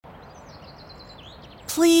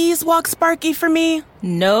please walk Sparky for me?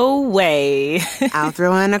 No way. I'll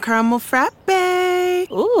throw in a caramel frappe.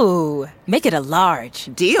 Ooh, make it a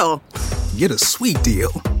large. Deal. Get a sweet deal.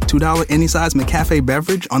 $2 any size McCafe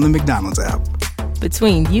beverage on the McDonald's app.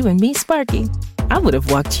 Between you and me, Sparky, I would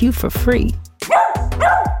have walked you for free.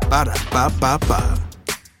 Ba-da-ba-ba-ba.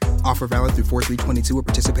 Offer valid through 4/3/22 at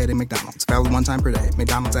participating McDonald's. Valid one time per day.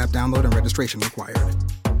 McDonald's app download and registration required.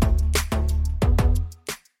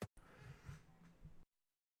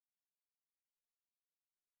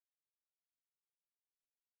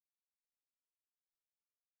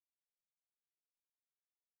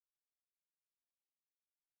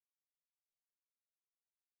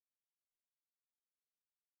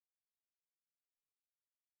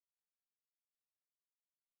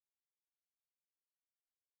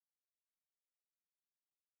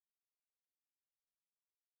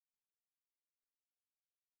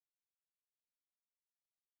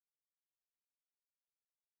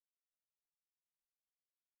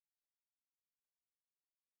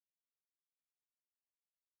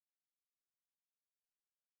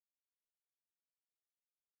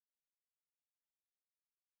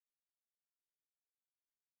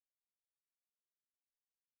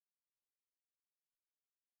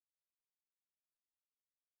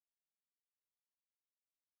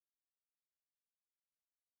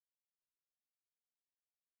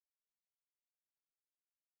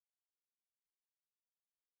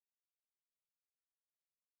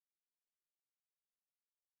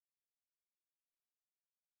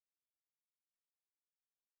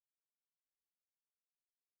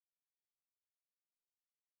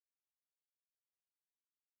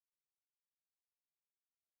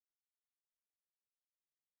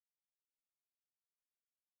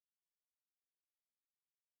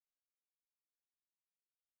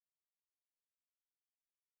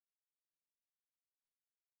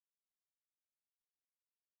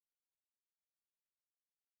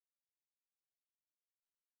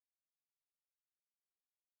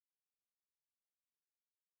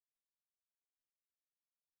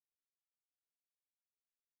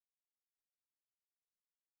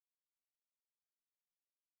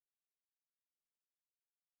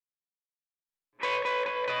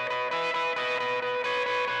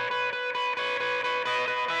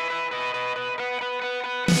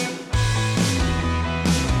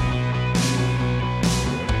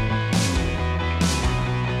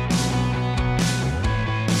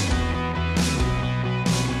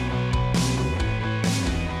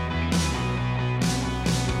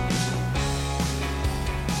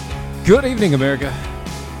 Good evening, America.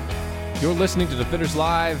 You're listening to Defenders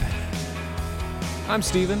Live. I'm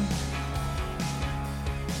Steven.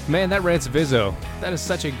 Man, that Rance Vizzo, that is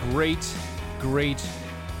such a great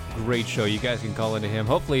show. You guys can call into him.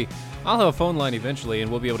 Hopefully, I'll have a phone line eventually,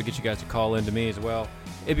 and we'll be able to get you guys to call into me as well.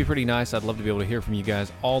 It'd be pretty nice. I'd love to be able to hear from you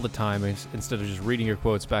guys all the time instead of just reading your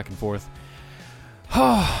quotes back and forth.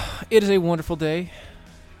 It is a wonderful day.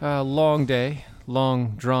 Long day.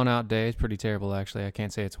 Long, drawn-out day. It's pretty terrible, actually. I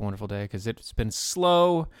can't say it's a wonderful day because it's been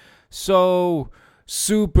slow. So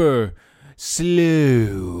super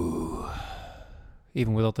slow.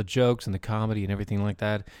 Even with all the jokes and the comedy and everything like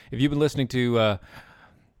that. If you've been listening to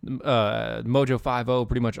Mojo 50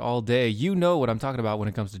 pretty much all day, you know what I'm talking about when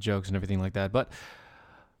it comes to jokes and everything like that. But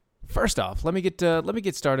first off, let me get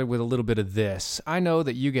started with a little bit of this. I know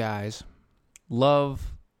that you guys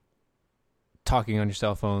love talking on your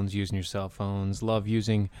cell phones, using your cell phones, love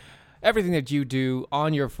using everything that you do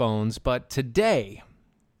on your phones, but today,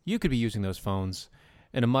 you could be using those phones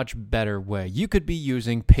in a much better way. You could be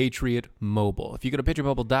using Patriot Mobile. If you go to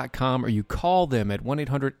patriotmobile.com or you call them at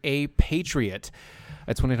 1-800-A-PATRIOT,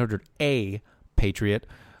 that's 1-800-A-PATRIOT,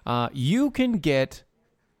 you can get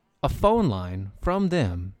a phone line from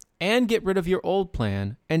them and get rid of your old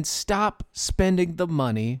plan and stop spending the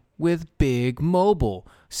money with Big Mobile.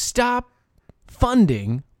 Stop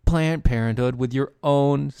funding Planned Parenthood with your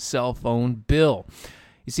own cell phone bill.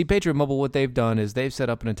 You see, Patriot Mobile, what they've done is they've set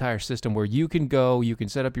up an entire system where you can go, you can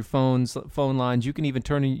set up your phone lines, you can even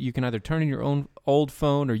either turn in your own old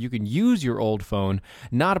phone or you can use your old phone.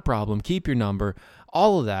 Not a problem. Keep your number.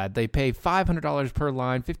 All of that. They pay $500 per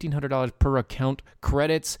line, $1,500 per account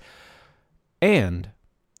credits, and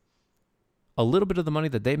a little bit of the money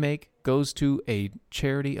that they make goes to a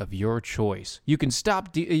charity of your choice. You can stop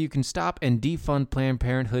and defund Planned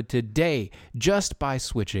Parenthood today just by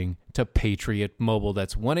switching to Patriot Mobile.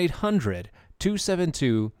 That's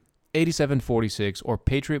 1-800-272-8746 or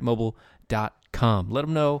patriotmobile.com. Let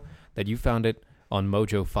them know that you found it on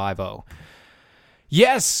Mojo 50.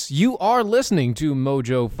 Yes, you are listening to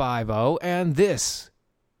Mojo 50, and this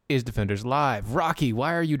is Defenders Live. Rocky,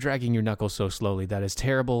 why are you dragging your knuckles so slowly? That is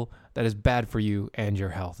terrible. That is bad for you and your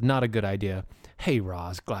health. Not a good idea. Hey,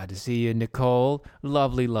 Roz, glad to see you. Nicole,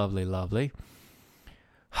 lovely, lovely, lovely.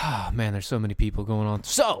 Oh, man, there's so many people going on.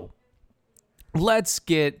 So, let's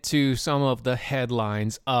get to some of the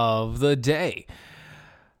headlines of the day.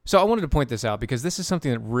 So I wanted to point this out because this is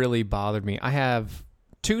something that really bothered me. I have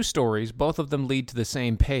two stories. Both of them lead to the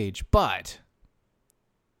same page, but...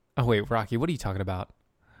 Oh, wait, Rocky, what are you talking about?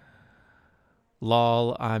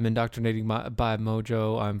 Lol, I'm indoctrinating by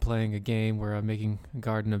Mojo. I'm playing a game where I'm making a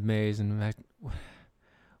garden of maize. And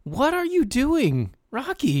what are you doing,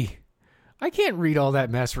 Rocky? I can't read all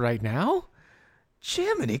that mess right now.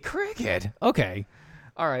 Jiminy Cricket. Okay.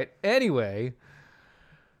 All right. Anyway,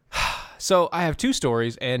 so I have two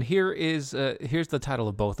stories, and here's the title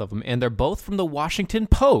of both of them, and they're both from the Washington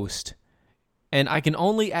Post. And I can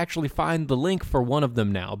only actually find the link for one of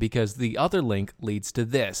them now because the other link leads to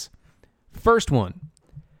this. First one,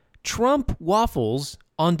 Trump waffles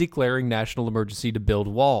on declaring national emergency to build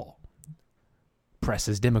wall.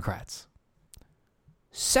 Presses Democrats.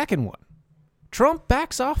 Second one, Trump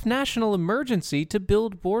backs off national emergency to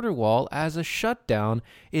build border wall as a shutdown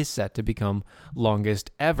is set to become longest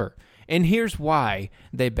ever. And here's why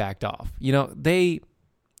they backed off. You know, they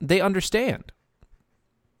understand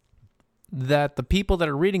that the people that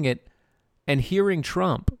are reading it and hearing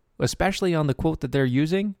Trump, especially on the quote that they're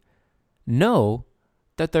using, know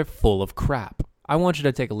that they're full of crap. I want you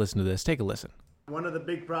to take a listen to this. Take a listen. One of the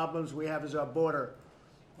big problems we have is our border,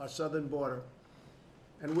 our southern border,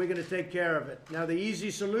 and we're going to take care of it. Now, the easy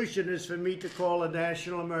solution is for me to call a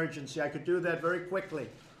national emergency. I could do that very quickly.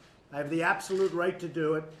 I have the absolute right to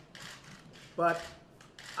do it, but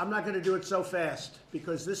I'm not going to do it so fast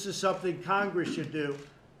because this is something Congress should do.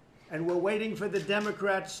 And we're waiting for the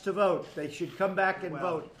Democrats to vote. They should come back and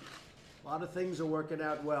vote. A lot of things are working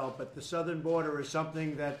out well, but the southern border is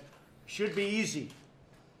something that should be easy.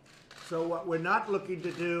 So what we're not looking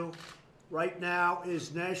to do right now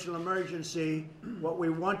is national emergency. What we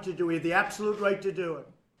want to do, we have the absolute right to do it.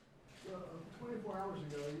 Well, 24 hours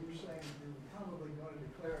ago, you were saying you were probably going to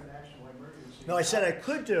declare a national emergency. No, I said I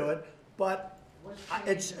could do it, but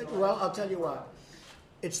I'll tell you what.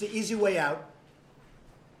 It's the easy way out.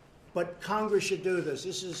 But Congress should do this.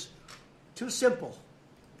 This is too simple.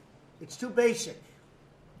 It's too basic.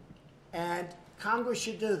 And Congress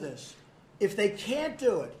should do this. If they can't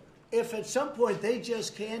do it, if at some point they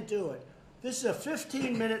just can't do it, this is a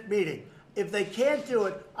 15-minute meeting. If they can't do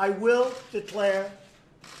it, I will declare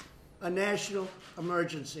a national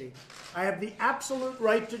emergency. I have the absolute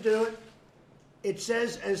right to do it. It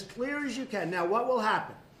says as clear as you can. Now, what will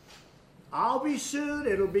happen? I'll be sued.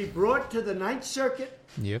 It'll be brought to the Ninth Circuit.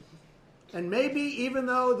 Yep. And maybe even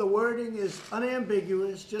though the wording is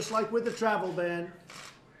unambiguous, just like with the travel ban,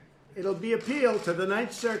 it'll be appealed to the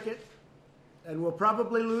Ninth Circuit, and we'll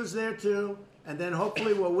probably lose there too, and then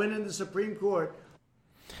hopefully we'll win in the Supreme Court.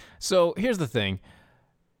 So here's the thing.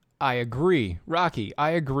 I agree. Rocky,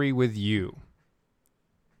 I agree with you.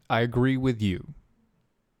 I agree with you.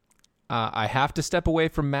 I have to step away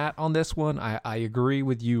from Matt on this one. I agree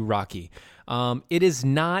with you, Rocky. It is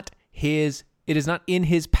not in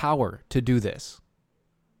his power to do this.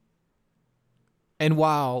 And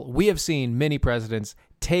while we have seen many presidents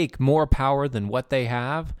take more power than what they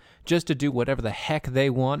have just to do whatever the heck they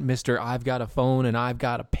want, Mr. I've got a phone and I've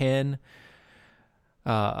got a pen,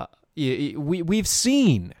 we've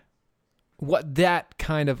seen what that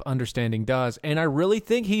kind of understanding does. And I really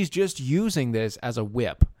think he's just using this as a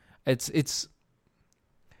whip. It's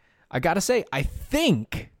I got to say, I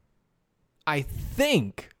think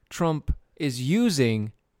Trump is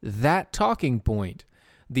using that talking point,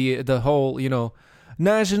 the whole,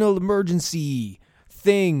 national emergency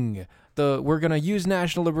thing. We're going to use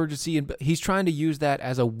national emergency, and he's trying to use that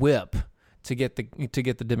as a whip to get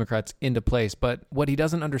the Democrats into place. But what he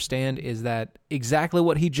doesn't understand is that exactly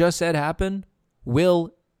what he just said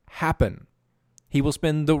will happen. He will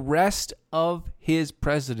spend the rest of his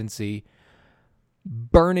presidency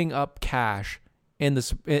burning up cash in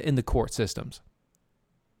the court systems.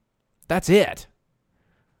 That's it.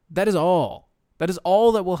 That is all. That is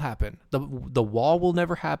all that will happen. The wall will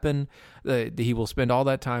never happen. He will spend all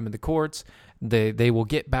that time in the courts. They will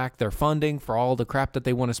get back their funding for all the crap that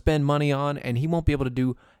they want to spend money on, and he won't be able to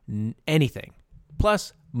do anything.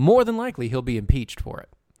 Plus, more than likely, he'll be impeached for it.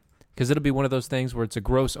 Because it'll be one of those things where it's a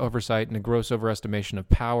gross oversight and a gross overestimation of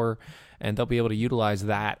power, and they'll be able to utilize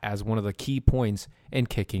that as one of the key points in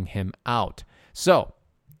kicking him out. So,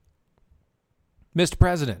 Mr.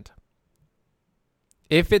 President,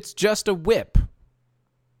 if it's just a whip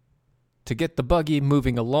to get the buggy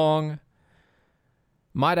moving along,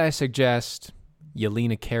 might I suggest you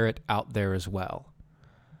lean a carrot out there as well.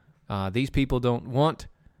 These people don't want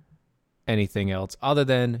anything else other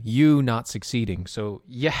than you not succeeding. So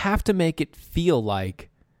you have to make it feel like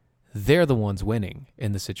they're the ones winning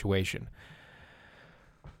in the situation.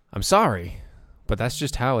 I'm sorry, but that's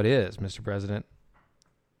just how it is, Mr. President.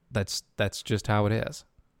 That's just how it is.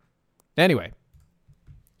 Anyway,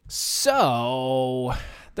 so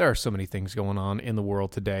there are so many things going on in the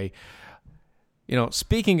world today.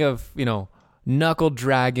 Speaking of, knuckle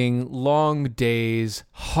dragging, long days,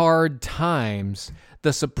 hard times,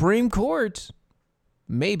 the Supreme Court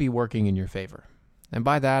may be working in your favor. And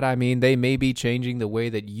by that, I mean they may be changing the way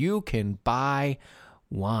that you can buy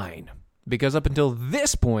wine. Because up until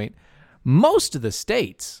this point, most of the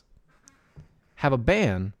states have a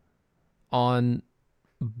ban on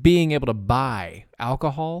being able to buy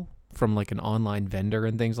alcohol from like an online vendor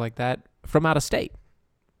and things like that from out of state.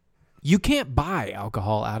 You can't buy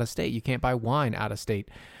alcohol out of state. You can't buy wine out of state.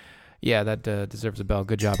 Yeah, that deserves a bell.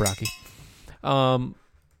 Good job, Rocky. So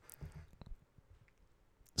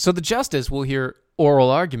the justice will hear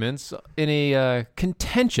oral arguments in a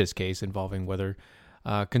contentious case involving whether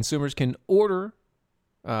consumers can order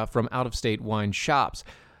from out-of-state wine shops.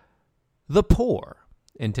 The Pour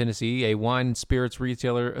in Tennessee, a wine and spirits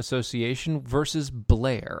retailer association versus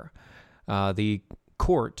Blair. The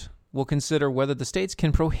court will consider whether the states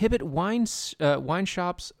can prohibit wine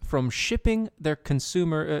shops from shipping to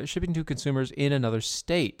consumers in another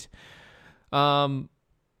state. To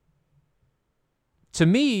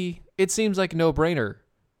me, it seems like a no-brainer.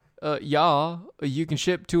 You can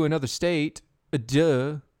ship to another state,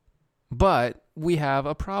 duh. But we have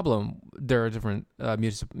a problem. There are different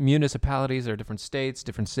municipalities, there are different states,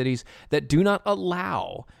 different cities that do not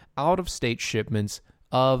allow out-of-state shipments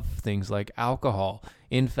of things like alcohol.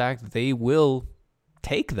 In fact, they will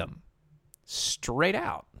take them straight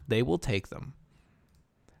out. They will take them.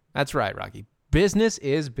 That's right, Rocky. Business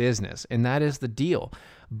is business, and that is the deal.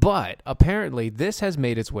 But apparently, this has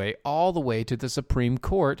made its way all the way to the Supreme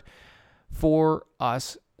Court for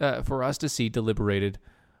us to see deliberated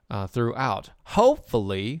throughout.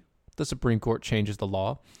 Hopefully, the Supreme Court changes the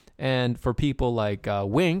law, and for people like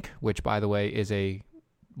Wink, which by the way is a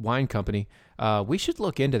wine company, we should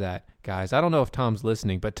look into that, guys. I don't know if Tom's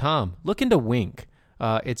listening, but Tom, look into Wink.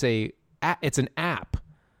 It's an app.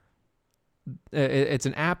 It's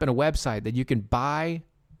an app and a website that you can buy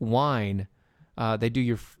wine. They do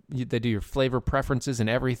your flavor preferences and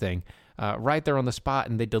everything right there on the spot,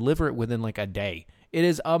 and they deliver it within like a day. It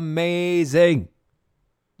is amazing.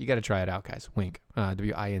 You got to try it out, guys. Wink,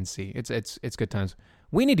 W-I-N-C. It's good times.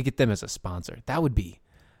 We need to get them as a sponsor. That would be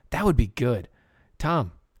good.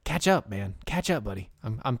 Tom, catch up, man. Catch up, buddy.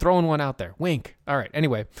 I'm throwing one out there. Wink. All right.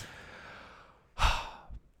 Anyway.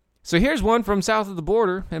 So here's one from south of the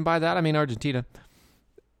border, and by that I mean Argentina.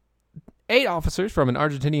 8 officers from an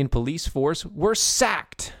Argentinian police force were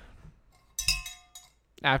sacked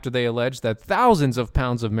after they alleged that thousands of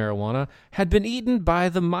pounds of marijuana had been eaten by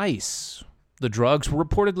the mice. The drugs were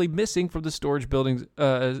reportedly missing from the storage building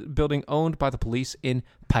owned by the police in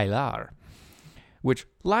Pilar, which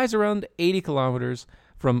lies around 80 kilometers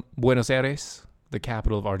from Buenos Aires, the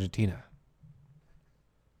capital of Argentina.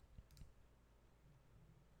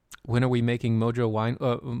 When are we making Mojo wine?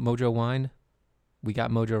 We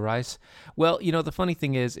got Mojo Rice. Well, the funny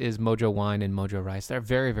thing is Mojo Wine and Mojo Rice, they're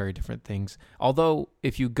very, very different things. Although,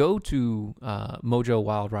 if you go to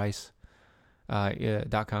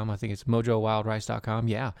mojowildrice.com, I think it's mojowildrice.com,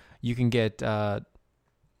 yeah, you can get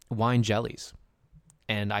wine jellies.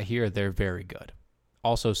 And I hear they're very good.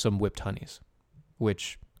 Also, some whipped honeys,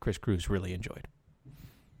 which Chris Cruz really enjoyed.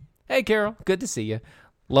 Hey, Carol, good to see you.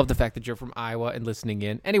 Love the fact that you're from Iowa and listening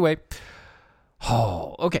in. Anyway,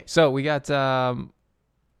 okay, so we got,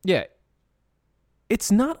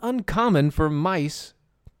 it's not uncommon for mice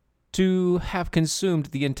to have consumed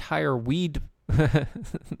the entire weed.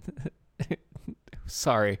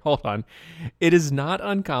 Sorry, hold on. It is not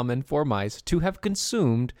uncommon for mice to have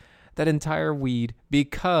consumed that entire weed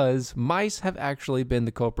because mice have actually been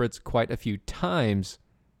the culprits quite a few times.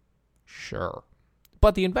 Sure.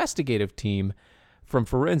 But the investigative team from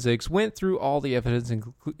forensics went through all the evidence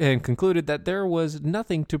and concluded that there was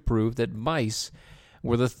nothing to prove that mice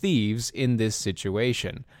were the thieves in this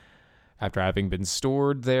situation. After having been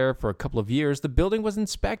stored there for a couple of years, the building was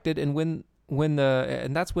inspected, and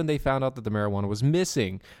that's when they found out that the marijuana was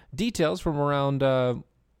missing. Details from around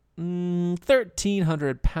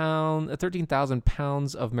 13,000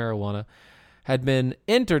 pounds of marijuana had been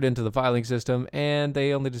entered into the filing system, and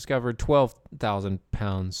they only discovered 12,000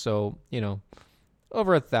 pounds. So,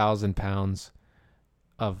 over 1,000 pounds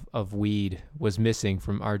of weed was missing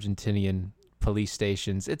from Argentinian police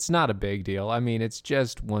stations. It's not a big deal. I mean, it's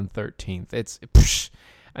just 1/13. It's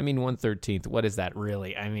 1/13. What is that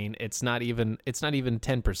really? I mean, it's not even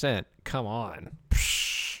 10%. Come on.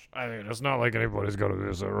 I mean, it's not like anybody's going to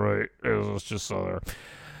visit, right? It's just so there.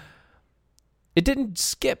 It didn't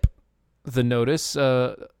skip the notice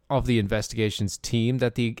of the investigations team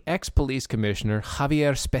that the ex-police commissioner,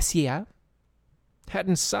 Javier Specia,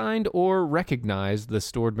 hadn't signed or recognized the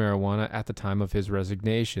stored marijuana at the time of his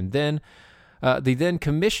resignation. Then, the then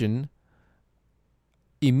commission,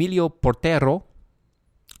 Emilio Portero,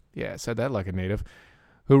 yeah, I said that like a native,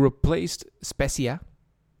 who replaced Specia,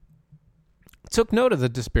 took note of the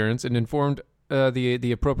disappearance and informed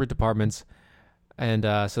the appropriate departments, and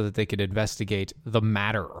so that they could investigate the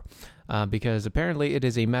matter. Because apparently it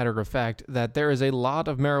is a matter of fact that there is a lot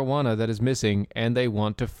of marijuana that is missing, and they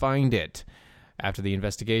want to find it. After the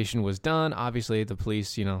investigation was done, obviously the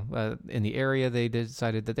police, in the area, they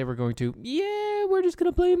decided that they were going to, we're just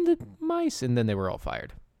going to blame the mice, and then they were all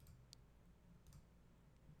fired.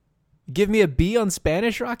 Give me a B on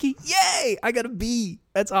Spanish, Rocky? Yay! I got a B.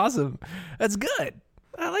 That's awesome. That's good.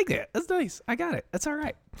 I like that. That's nice. I got it. That's all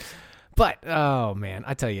right. But, oh man,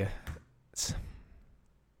 I tell you,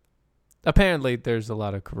 apparently there's a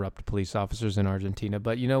lot of corrupt police officers in Argentina,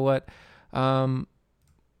 but you know what?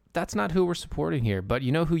 That's not who we're supporting here. But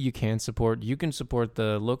you know who you can support? You can support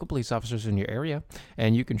the local police officers in your area,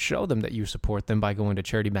 and you can show them that you support them by going to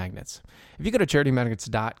Charity Magnets. If you go to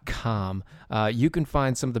charitymagnets.com, you can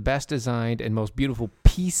find some of the best designed and most beautiful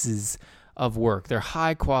pieces of work. They're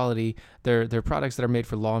high quality. They're products that are made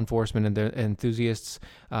for law enforcement and their enthusiasts.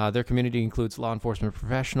 Their community includes law enforcement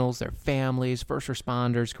professionals, their families, first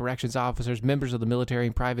responders, corrections officers, members of the military,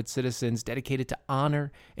 and private citizens dedicated to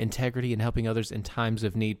honor, integrity, and helping others in times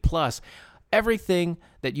of need. Plus, everything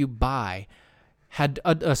that you buy had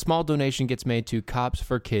a small donation gets made to Cops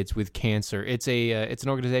for Kids with Cancer. It's an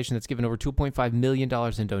organization that's given over $2.5 million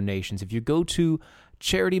in donations. If you go to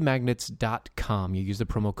charitymagnets.com, you use the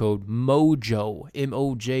promo code MOJO,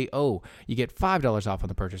 M-O-J-O, you get $5 off on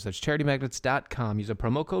the purchase. That's charitymagnets.com. Use the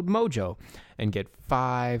promo code MOJO and get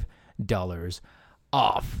 $5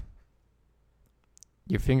 off.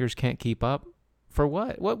 Your fingers can't keep up? For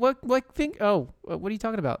what? What are you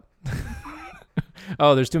talking about?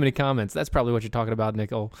 Oh, there's too many comments. That's probably what you're talking about,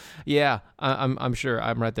 Nicole. Yeah, I'm sure.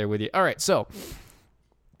 I'm right there with you. All right, so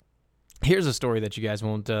here's a story that you guys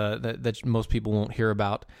won't, that most people won't hear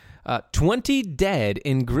about. 20 dead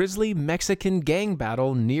in grisly Mexican gang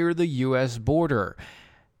battle near the U.S. border.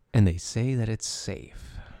 And they say that it's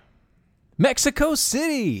safe. Mexico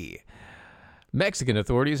City! Mexican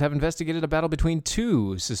authorities have investigated a battle between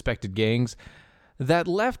two suspected gangs that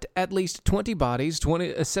left at least 20 bodies,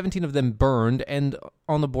 17 of them burned, and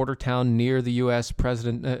on the border town near the U.S.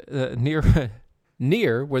 president,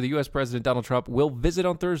 near where the U.S. President Donald Trump will visit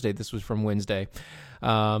on Thursday. This was from Wednesday,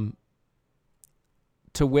 to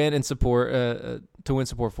win support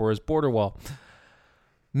for his border wall.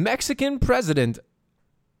 Mexican President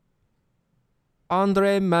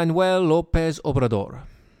Andrés Manuel López Obrador.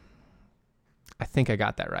 I think I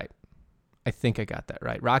got that right.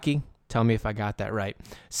 Rocky, tell me if I got that right.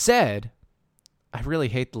 Said, I really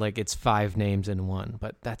hate it's 5 names in one,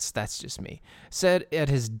 but that's just me. Said at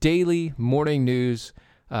his daily morning news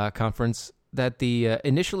conference that the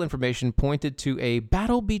initial information pointed to a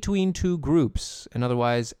battle between two groups, and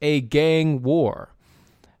otherwise a gang war.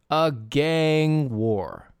 A gang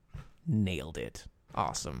war. Nailed it.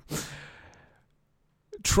 Awesome.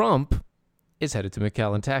 Trump is headed to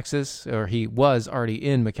McAllen, Texas, or he was already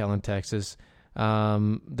in McAllen, Texas.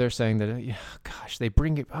 They're saying that, they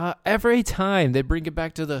bring it every time. They bring it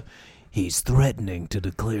back to he's threatening to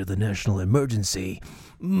declare the national emergency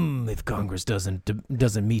if Congress doesn't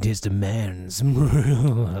meet his demands.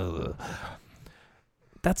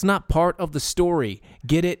 That's not part of the story.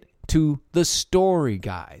 Get it to the story,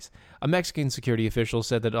 guys. A Mexican security official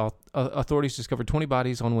said that authorities discovered 20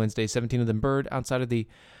 bodies on Wednesday, 17 of them burned outside of the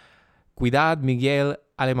Ciudad Miguel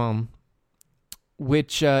Alemán,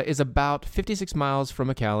 which is about 56 miles from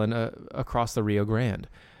McAllen across the Rio Grande.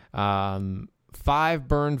 5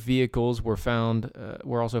 burned vehicles were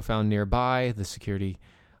also found nearby, the security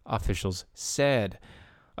officials said.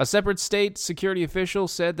 A separate state security official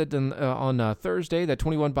said that on Thursday that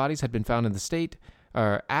 21 bodies had been found in the state,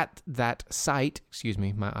 or at that site. Excuse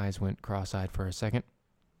me, my eyes went cross-eyed for a second.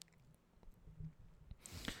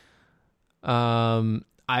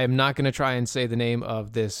 I am not going to try and say the name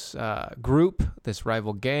of this group, this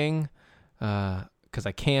rival gang, because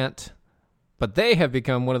I can't. But they have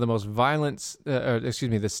become one of the most violent,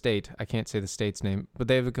 the state. I can't say the state's name, but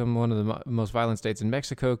they've become one of the most violent states in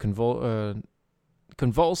Mexico,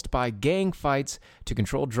 convulsed by gang fights to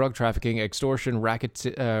control drug trafficking, extortion, rackets,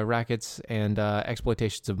 and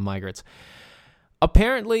exploitations of migrants.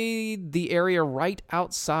 Apparently, the area right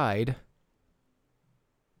outside...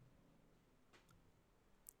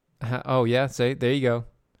 Oh, yeah, there you go.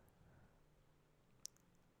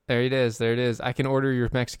 There it is. I can order your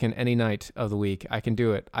Mexican any night of the week. I can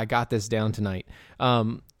do it. I got this down tonight.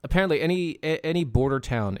 Apparently, any border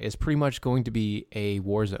town is pretty much going to be a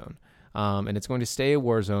war zone. And it's going to stay a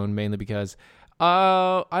war zone mainly because,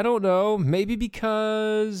 I don't know, maybe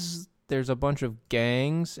because there's a bunch of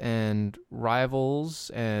gangs and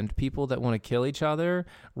rivals and people that want to kill each other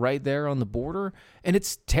right there on the border. And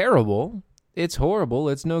it's terrible. It's horrible.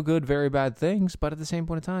 It's no good, very bad things. But at the same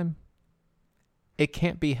point in time, it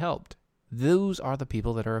can't be helped. Those are the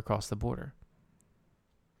people that are across the border.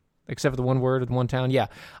 Except for the one word in one town. Yeah,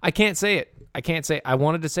 I can't say it. I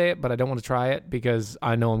wanted to say it, but I don't want to try it because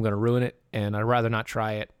I know I'm going to ruin it, and I'd rather not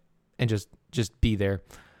try it and just be there.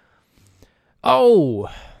 Oh,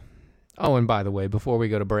 and by the way, before we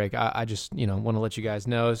go to break, I just want to let you guys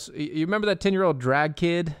know. You remember that 10-year-old drag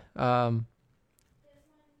kid?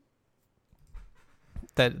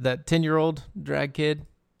 That 10-year-old drag kid?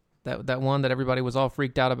 That one that everybody was all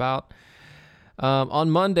freaked out about.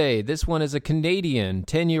 On Monday, this one is a Canadian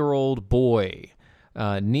 10-year-old boy,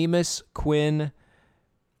 Nemus Quinn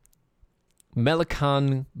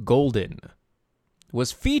Melican Golden,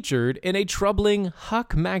 was featured in a troubling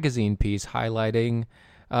Huck magazine piece highlighting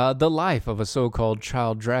the life of a so-called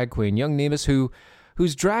child drag queen, young Nemus,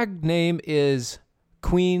 whose drag name is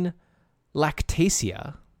Queen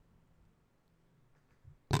Lactasia.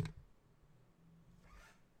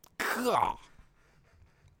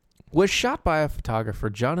 Was shot by a photographer,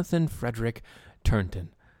 Jonathan Frederick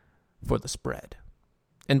Turnton, for the spread.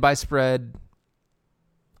 And by spread,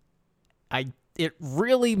 it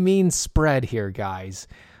really means spread here, guys.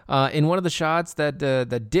 In one of the shots that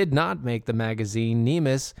did not make the magazine,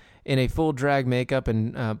 Nemus, in a full drag makeup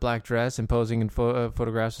and black dress, and posing in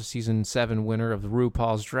photographs of season 7 winner of the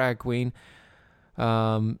RuPaul's Drag Queen.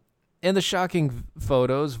 In the shocking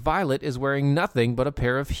photos, Violet is wearing nothing but a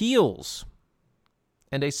pair of heels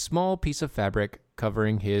and a small piece of fabric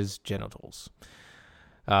covering his genitals.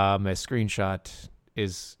 A screenshot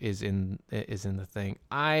is in the thing.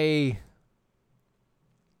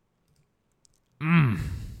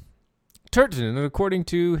 Turton, according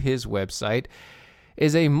to his website,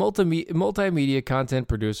 is a multimedia content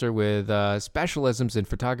producer with specialisms in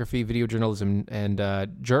photography, video journalism, and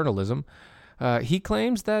journalism. He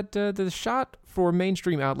claims that the shot for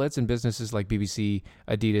mainstream outlets and businesses like BBC,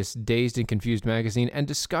 Adidas, Dazed and Confused magazine, and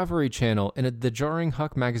Discovery Channel in the jarring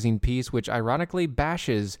Huck magazine piece, which ironically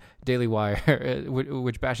bashes Daily Wire,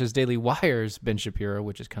 which bashes Daily Wire's Ben Shapiro,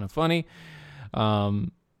 which is kind of funny.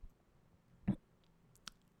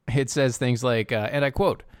 It says things like, and I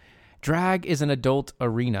quote, "Drag is an adult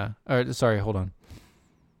arena."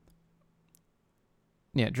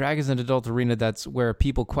 Yeah, drag is an adult arena. That's where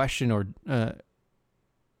people question our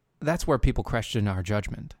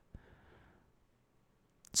judgment.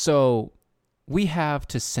 So we have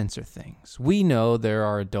to censor things. We know there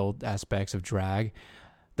are adult aspects of drag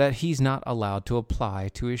that he's not allowed to apply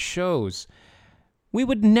to his shows. We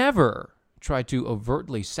would never try to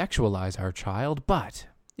overtly sexualize our child, but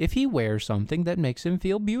if he wears something that makes him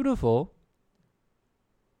feel beautiful,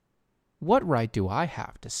 what right do I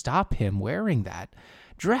have to stop him wearing that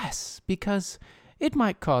dress? Because it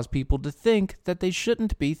might cause people to think that they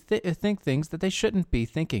shouldn't be think things that they shouldn't be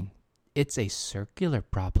thinking. It's a circular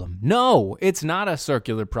problem. No, it's not a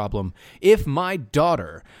circular problem. If my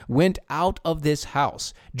daughter went out of this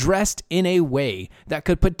house dressed in a way that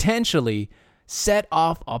could potentially set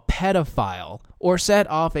off a pedophile or set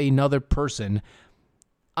off another person,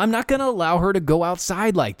 I'm not going to allow her to go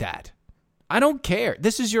outside like that. I don't care.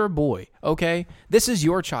 This is your boy, okay? This is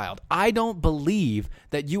your child. I don't believe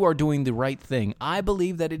that you are doing the right thing. I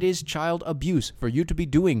believe that it is child abuse for you to be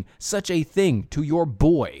doing such a thing to your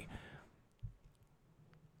boy.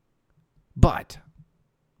 But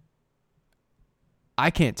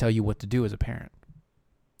I can't tell you what to do as a parent.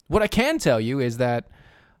 What I can tell you is that,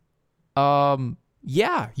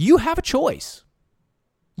 you have a choice.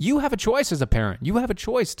 You have a choice as a parent. You have a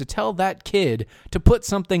choice to tell that kid to put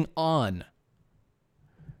something on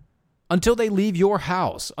until they leave your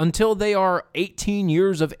house, until they are 18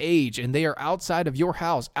 years of age and they are outside of your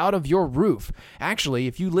house, out of your roof. Actually,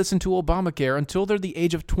 if you listen to Obamacare, until they're the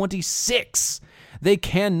age of 26, they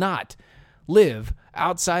cannot live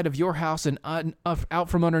outside of your house and out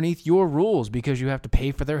from underneath your rules because you have to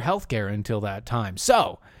pay for their health care until that time.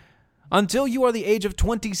 So, until you are the age of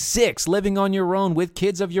 26, living on your own with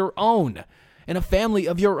kids of your own and a family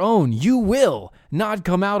of your own, you will not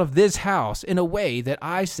come out of this house in a way that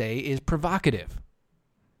I say is provocative.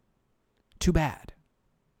 Too bad.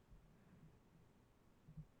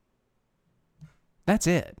 That's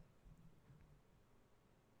it.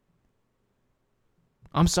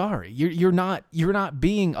 I'm sorry. You're not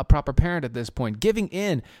being a proper parent at this point. Giving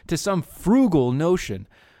in to some frugal notion,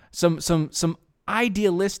 some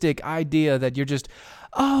idealistic idea that you're just,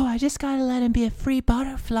 oh, I just gotta let him be a free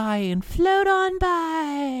butterfly and float on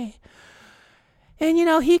by.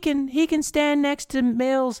 And he can stand next to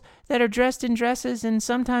males that are dressed in dresses and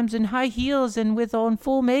sometimes in high heels and with on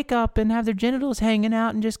full makeup and have their genitals hanging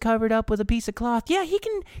out and just covered up with a piece of cloth. Yeah, he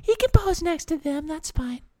can pose next to them. That's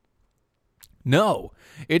fine. No,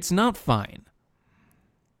 it's not fine.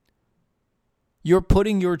 You're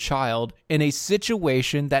putting your child in a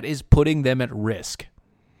situation that is putting them at risk.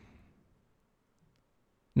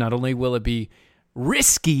 Not only will it be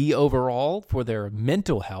risky overall for their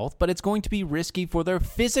mental health, but it's going to be risky for their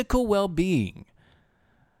physical well-being.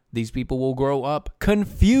 These people will grow up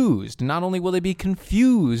confused. Not only will they be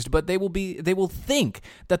confused, but they will think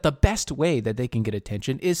that the best way that they can get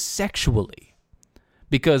attention is sexually.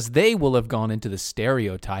 Because they will have gone into the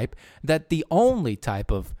stereotype that the only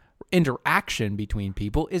type of interaction between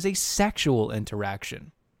people is a sexual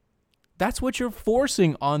interaction. That's what you're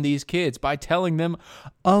forcing on these kids by telling them,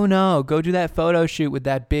 oh no, go do that photo shoot with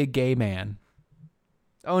that big gay man.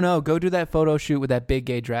 Oh no, go do that photo shoot with that big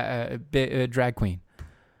gay drag queen.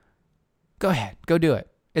 Go ahead, go do it.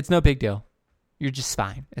 It's no big deal. You're just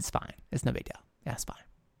fine. It's fine. It's no big deal. Yeah, it's fine.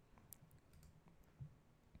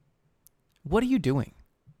 What are you doing?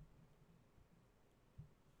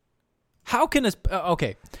 How can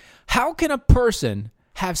a person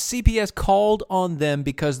have CPS called on them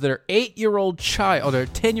because their 8-year-old child or their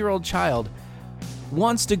 10-year-old child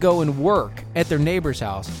wants to go and work at their neighbor's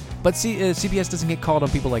house, but CPS doesn't get called on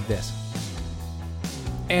people like this?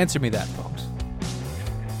 Answer me that, folks.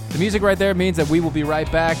 The music right there means that we will be right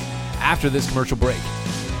back after this commercial break.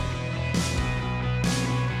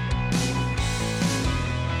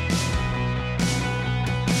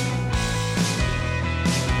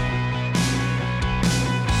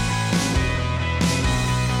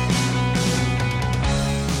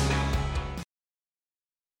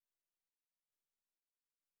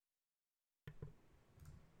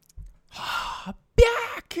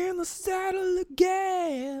 Back in the saddle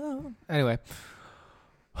again. Anyway.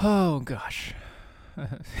 Oh, gosh.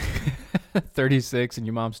 36 and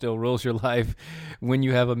your mom still rules your life when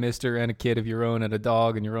you have a mister and a kid of your own and a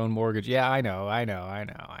dog and your own mortgage. Yeah, I know.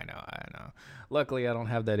 Luckily, I don't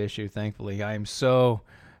have that issue, thankfully. I am so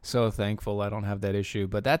thankful I don't have that issue.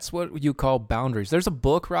 But that's what you call boundaries. There's a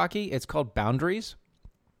book, Rocky. It's called Boundaries.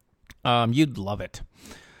 You'd love it.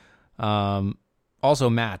 Also,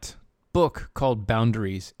 Matt, book called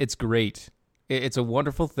Boundaries. It's great. It's a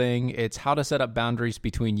wonderful thing. It's how to set up boundaries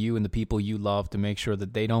between you and the people you love to make sure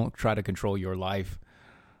that they don't try to control your life.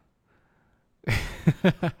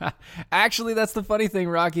 Actually, that's the funny thing,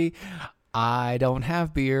 Rocky. I don't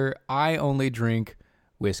have beer. I only drink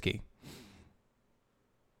whiskey.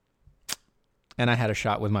 And I had a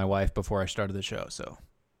shot with my wife before I started the show, so.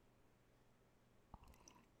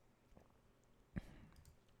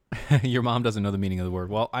 Your mom doesn't know the meaning of the word.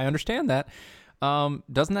 Well, I understand that.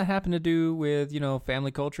 Doesn't that happen to do with,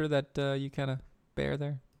 family culture that you kind of bear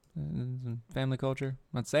there? Family culture?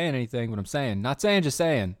 I'm not saying anything, but I'm saying. Not saying, just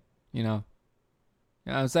saying. You know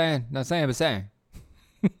what I'm saying? Not saying, but saying.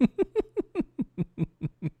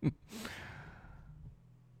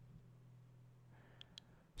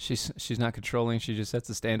 She's not controlling. She just sets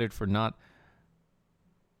the standard for not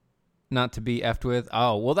to be effed with.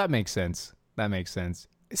 Oh, well, that makes sense. That makes sense.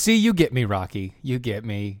 See, you get me, Rocky. You get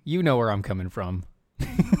me. You know where I'm coming from.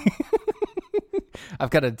 I've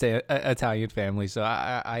got an Italian family, so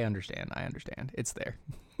I understand. I understand. It's there.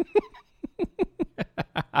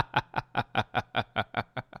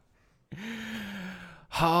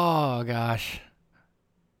 Oh, gosh.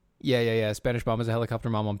 Yeah. Spanish mom is a helicopter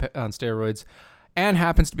mom on steroids and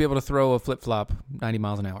happens to be able to throw a flip-flop 90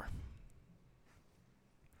 miles an hour.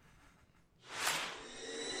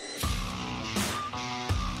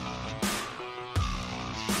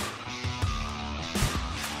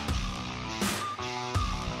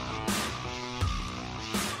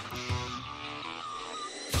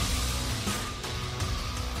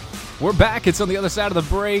 We're back. It's on the other side of the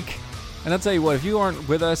break. And I'll tell you what, if you aren't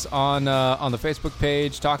with us on the Facebook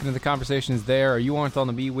page, talking to the conversations there, or you aren't on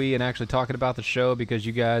the MeWe and actually talking about the show because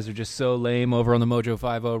you guys are just so lame over on the Mojo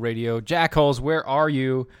 50 radio, jackholes, where are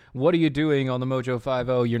you? What are you doing on the Mojo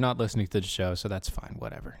 50? You're not listening to the show, so that's fine.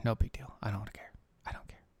 Whatever. No big deal. I don't care. I don't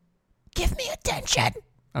care. Give me attention.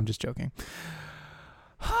 I'm just joking.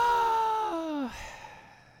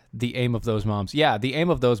 The aim of those moms. Yeah, the aim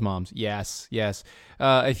of those moms. Yes.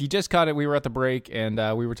 If you just caught it, we were at the break, and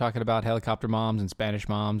we were talking about helicopter moms and Spanish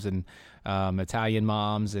moms and Italian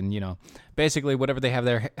moms, and, basically whatever they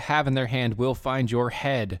have in their hand will find your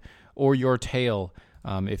head or your tail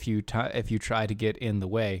if you try to get in the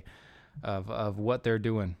way of what they're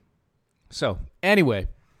doing. So, anyway,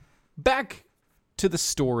 back to the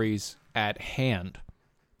stories at hand.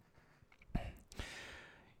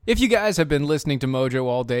 If you guys have been listening to Mojo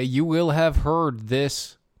all day, you will have heard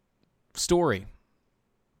this story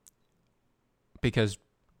because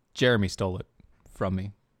Jeremy stole it from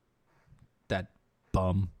me. That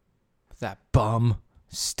bum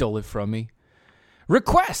stole it from me.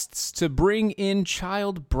 Requests to bring in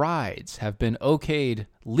child brides have been okayed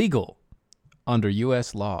legal under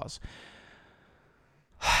U.S. laws.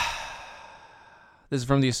 This is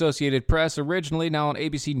from the Associated Press originally, now on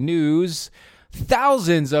ABC News.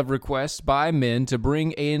 Thousands of requests by men to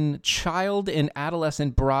bring in child and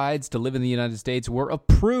adolescent brides to live in the United States were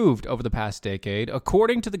approved over the past decade,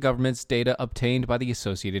 according to the government's data obtained by the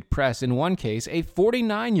Associated Press. In one case, a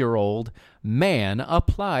 49-year-old man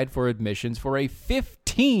applied for admissions for a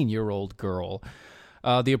 15-year-old girl.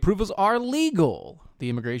 The approvals are legal. The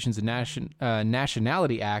Immigration and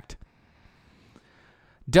Nationality Act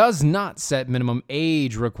does not set minimum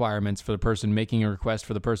age requirements for the person making a request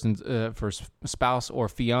for the person's for spouse or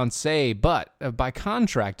fiancé, but by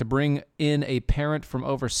contract, to bring in a parent from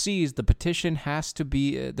overseas, the petitioner has to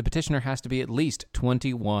be at least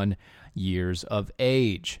 21 years of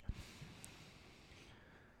age.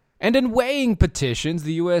 And in weighing petitions,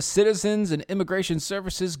 the U.S. Citizens and Immigration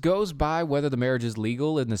Services goes by whether the marriage is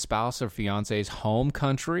legal in the spouse or fiancé's home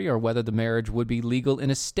country or whether the marriage would be legal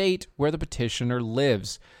in a state where the petitioner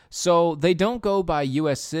lives. So they don't go by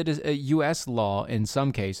U.S. law in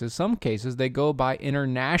some cases. Some cases they go by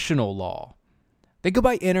international law. They go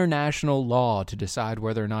by international law to decide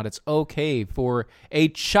whether or not it's okay for a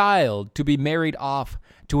child to be married off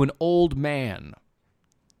to an old man.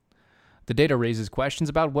 The data raises questions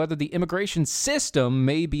about whether the immigration system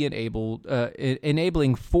may be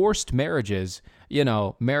enabling forced marriages,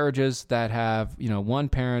 marriages that have, one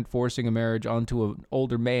parent forcing a marriage onto an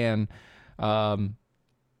older man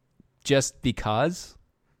just because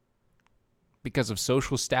of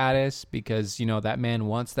social status, because, that man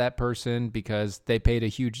wants that person, because they paid a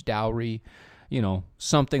huge dowry,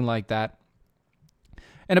 something like that.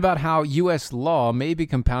 And about how U.S. law may be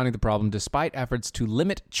compounding the problem despite efforts to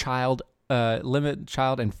limit child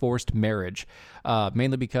and forced marriage,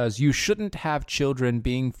 mainly because you shouldn't have children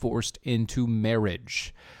being forced into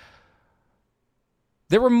marriage.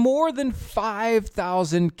 There were more than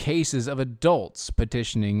 5,000 cases of adults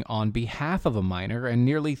petitioning on behalf of a minor and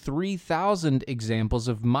nearly 3,000 examples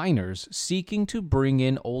of minors seeking to bring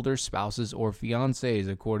in older spouses or fiancés,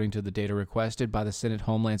 according to the data requested by the Senate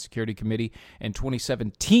Homeland Security Committee in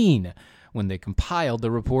 2017 when they compiled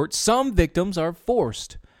the report. Some victims are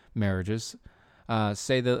forced marriages,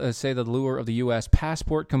 say the lure of the U.S.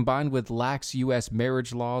 passport combined with lax U.S.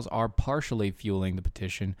 marriage laws are partially fueling the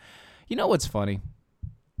petition. You know what's funny?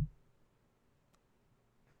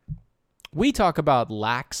 We talk about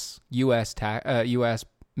lax U.S.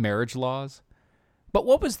 marriage laws, but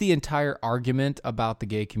what was the entire argument about the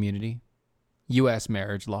gay community? U.S.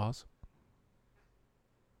 marriage laws.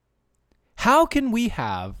 How can we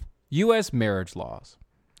have U.S. marriage laws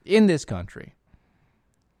in this country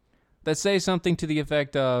that say something to the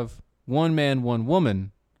effect of one man, one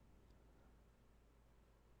woman,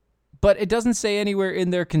 but it doesn't say anywhere in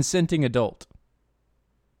there consenting adult?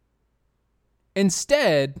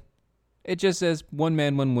 Instead, it just says one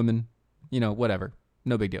man, one woman, whatever.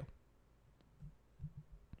 No big deal.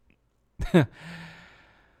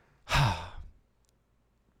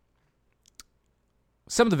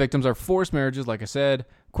 Some of the victims are forced marriages, like I said.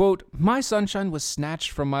 Quote, "My sunshine was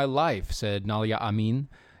snatched from my life," said Nalia Amin,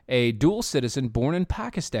 a dual citizen born in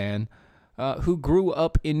Pakistan who grew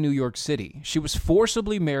up in New York City. She was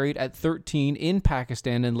forcibly married at 13 in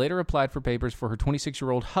Pakistan and later applied for papers for her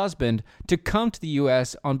 26-year-old husband to come to the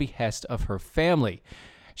U.S. on behest of her family.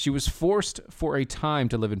 She was forced for a time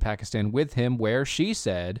to live in Pakistan with him, where she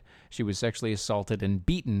said she was sexually assaulted and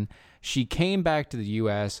beaten. She came back to the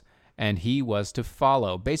U.S., and he was to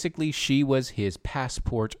follow. Basically, she was his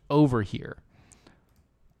passport over here.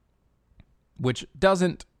 which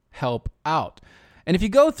doesn't help out. And if you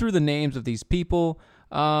go through the names of these people,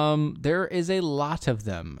 there is a lot of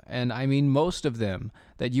them, and I mean most of them,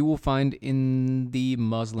 that you will find in the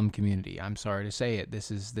Muslim community. I'm sorry to say it.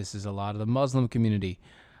 This is a lot of the Muslim community.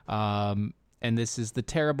 And this is the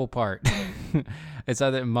terrible part. It's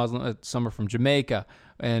either Muslim, some are from Jamaica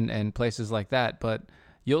and places like that. But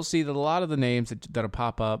you'll see that a lot of the names that'll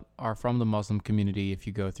pop up are from the Muslim community if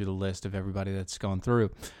you go through the list of everybody that's gone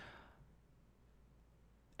through.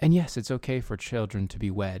 And yes, it's okay for children to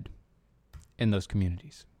be wed in those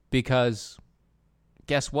communities. Because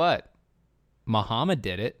guess what? Muhammad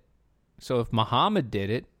did it. So if Muhammad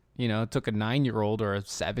did it, it took a 9-year-old or a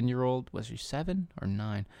 7-year-old. Was she 7 or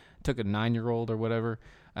 9? Took a 9-year-old or whatever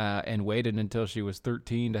and waited until she was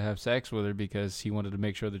 13 to have sex with her because he wanted to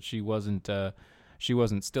make sure that she wasn't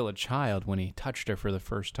still a child when he touched her for the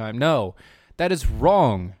first time. No, that is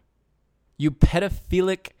wrong. You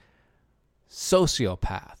pedophilic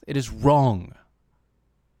sociopath. It is wrong.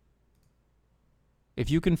 If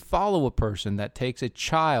you can follow a person that takes a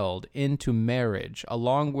child into marriage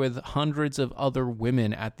along with hundreds of other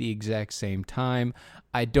women at the exact same time,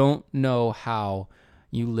 I don't know how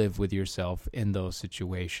you live with yourself in those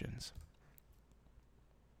situations.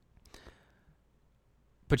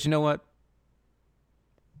 But you know what?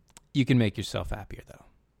 You can make yourself happier, though.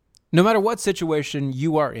 No matter what situation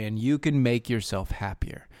you are in, you can make yourself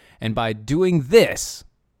happier. And by doing this,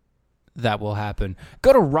 that will happen.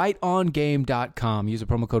 Go to rightongame.com. Use the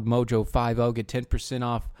promo code MOJO50. Get 10%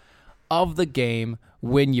 off of the game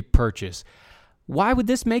when you purchase. Why would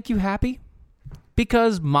this make you happy?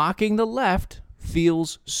 Because mocking the left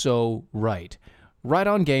feels so right. Right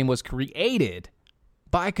On Game was created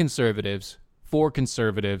by conservatives for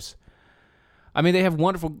conservatives. I mean, they have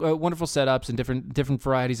wonderful setups and different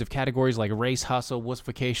varieties of categories like race hustle,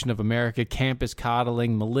 wussification of America, campus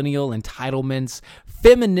coddling, millennial entitlements,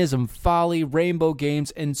 feminism folly, rainbow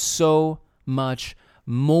games, and so much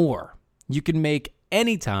more. You can make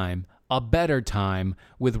any time a better time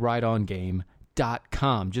with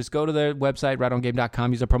rightongame.com. Just go to their website,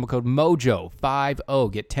 rightongame.com, use the promo code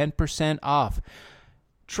MOJO50, get 10% off.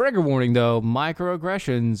 Trigger warning, though,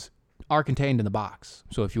 microaggressions are contained in the box.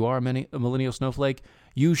 So if you are a millennial snowflake,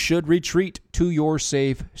 you should retreat to your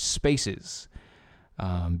safe spaces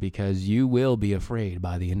because you will be afraid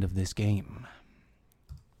by the end of this game.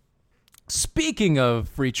 Speaking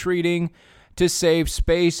of retreating to safe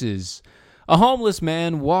spaces, a homeless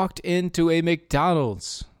man walked into a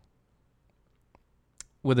McDonald's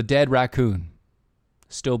with a dead raccoon,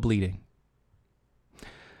 still bleeding.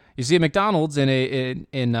 You see, McDonald's in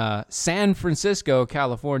San Francisco,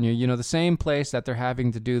 California, the same place that they're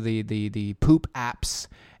having to do the poop apps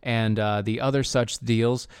and the other such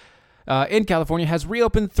deals, in California, has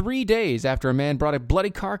reopened 3 days after a man brought a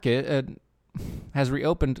bloody carcass. Has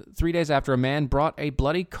reopened 3 days after a man brought a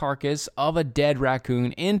bloody carcass of a dead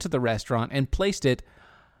raccoon into the restaurant and placed it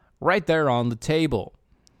right there on the table.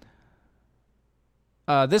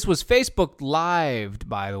 This was Facebook Lived,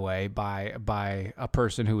 by the way, by a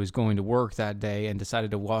person who was going to work that day and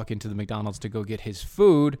decided to walk into the McDonald's to go get his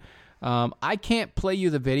food. I can't play you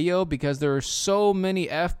the video because there are so many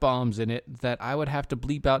F-bombs in it that I would have to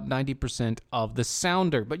bleep out 90% of the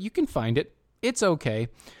sounder, but you can find it. It's okay.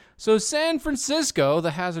 So San Francisco,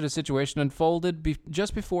 the hazardous situation unfolded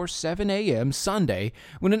just before 7 a.m. Sunday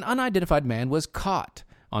when an unidentified man was caught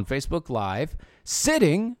on Facebook Live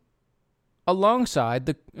sitting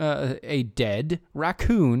alongside a dead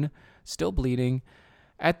raccoon, still bleeding,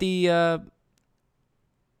 at the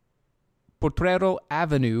Potrero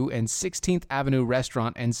Avenue and 16th Avenue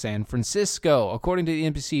restaurant in San Francisco. According to the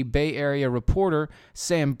NBC Bay Area reporter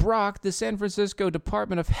Sam Brock, the San Francisco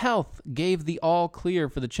Department of Health gave the all clear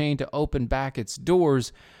for the chain to open back its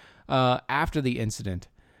doors after the incident.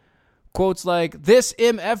 Quotes like, "This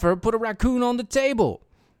MFer put a raccoon on the table."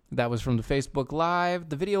 That was from the Facebook Live.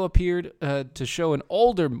 The video appeared to show an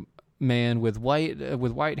older man with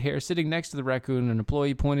white hair sitting next to the raccoon. An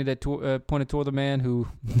employee pointed toward the man, who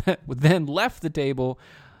then left the table,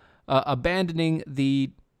 abandoning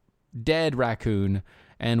the dead raccoon,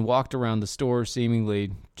 and walked around the store,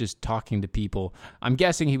 seemingly just talking to people. I'm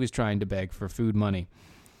guessing he was trying to beg for food money.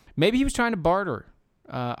 Maybe he was trying to barter.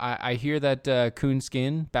 I hear that coon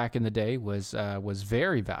skin back in the day was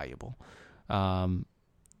very valuable.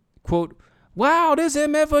 Quote, "Wow, this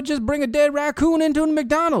MF just bring a dead raccoon into the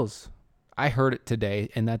McDonald's." I heard it today,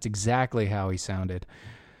 and that's exactly how he sounded.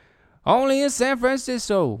 "Only in San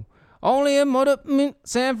Francisco. Only in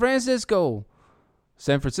San Francisco.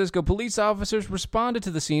 San Francisco police officers responded to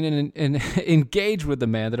the scene and engaged with the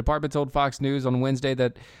man. The department told Fox News on Wednesday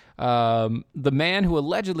that the man who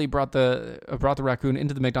allegedly brought the raccoon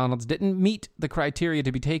into the McDonald's didn't meet the criteria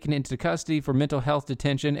to be taken into custody for mental health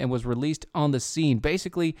detention and was released on the scene.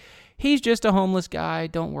 Basically, he's just a homeless guy.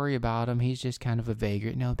 Don't worry about him. He's just kind of a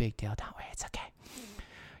vagrant. No big deal. Don't worry. It's okay.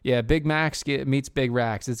 Yeah, Big Max meets Big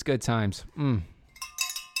Rax. It's good times.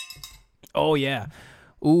 Oh, yeah.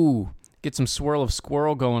 Ooh. Get some swirl of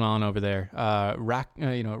squirrel going on over there.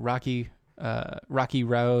 Rocky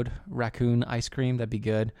Road raccoon ice cream. That'd be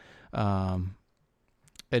good.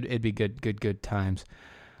 It'd be good times.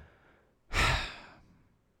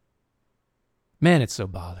 Man, it's so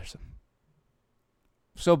bothersome.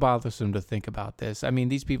 So bothersome to think about this. I mean,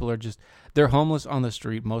 these people are they're homeless on the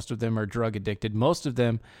street. Most of them are drug addicted. Most of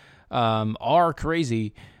them are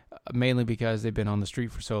crazy. Mainly because they've been on the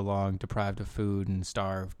street for so long, deprived of food and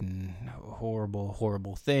starved and horrible,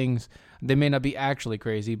 horrible things. They may not be actually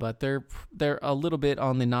crazy, but they're a little bit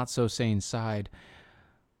on the not so sane side.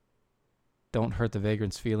 Don't hurt the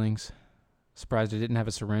vagrant's feelings. Surprised it didn't have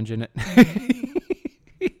a syringe in it.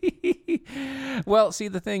 Well, see,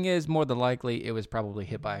 the thing is, more than likely, it was probably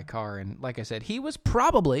hit by a car. And like I said, he was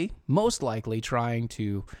probably, most likely, trying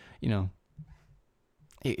to,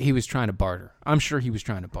 he was trying to barter. I'm sure he was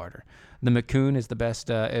trying to barter. The McCoon is the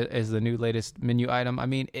best, is the new latest menu item. I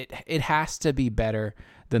mean, it has to be better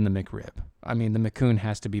than the McRib. I mean, the McCoon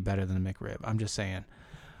has to be better than the McRib. I'm just saying.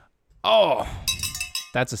 Oh,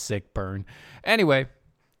 that's a sick burn. Anyway,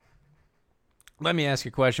 let me ask you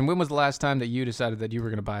a question. When was the last time that you decided that you were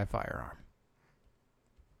going to buy a firearm?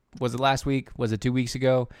 Was it last week? Was it 2 weeks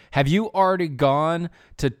ago? Have you already gone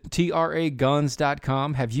to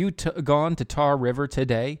traguns.com? Have you gone to Tar River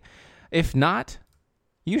today? If not,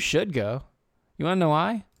 you should go. You want to know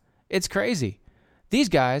why? It's crazy. These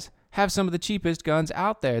guys have some of the cheapest guns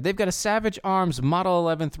out there. They've got a Savage Arms Model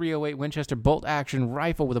 11 308 Winchester bolt-action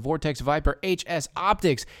rifle with a Vortex Viper HS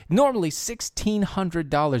optics. Normally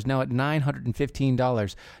 $1,600, now at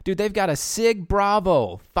 $915. Dude, they've got a Sig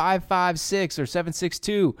Bravo 5.56 or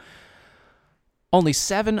 7.62. Only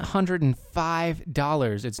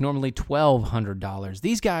 $705. It's normally $1,200.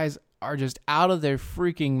 These guys are just out of their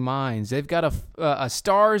freaking minds. They've got a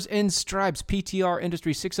Stars and Stripes PTR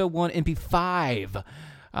Industry 601 MP5.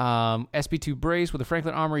 SB2 brace with a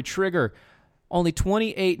Franklin Armory trigger, only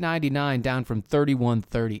 $28.99, down from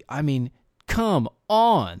 $31.30. I mean, come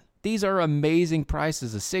on. These are amazing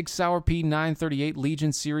prices. A Sig Sauer P938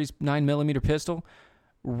 Legion Series 9mm pistol,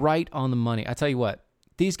 right on the money. I tell you what,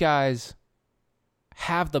 these guys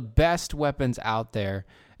have the best weapons out there.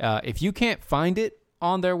 If you can't find it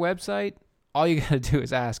on their website, all you got to do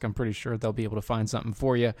is ask. I'm pretty sure they'll be able to find something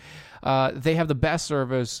for you. They have the best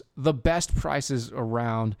service, the best prices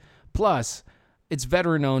around. Plus, it's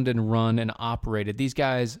veteran-owned and run and operated. These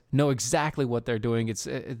guys know exactly what they're doing. It's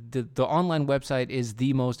the online website is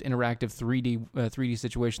the most interactive 3D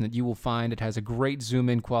situation that you will find. It has a great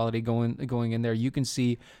zoom-in quality going in there. You can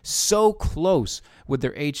see so close with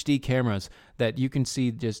their HD cameras that you can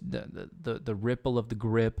see just the ripple of the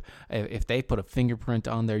grip. If they put a fingerprint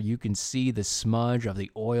on there, you can see the smudge of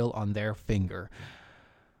the oil on their finger.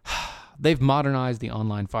 They've modernized the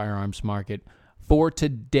online firearms market for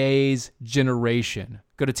today's generation.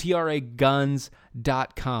 Go to traguns.com,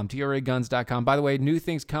 traguns.com. By the way, new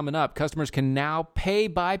things coming up. Customers can now pay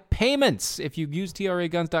by payments. If you use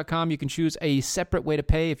traguns.com, you can choose a separate way to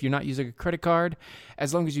pay if you're not using a credit card.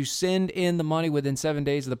 As long as you send in the money within 7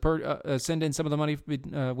 days of send in some of the money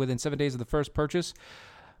within 7 days of the first purchase.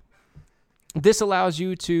 This allows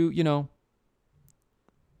you to,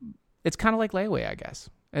 it's kind of like layaway, I guess.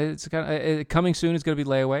 It's kind of coming soon. It's going to be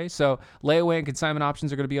layaway. So layaway and consignment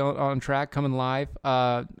options are going to be on track, coming live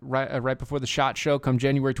right before the SHOT Show come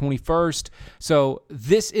January 21st. So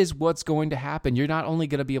this is what's going to happen. You're not only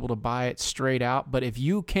going to be able to buy it straight out, but if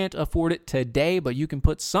you can't afford it today, but you can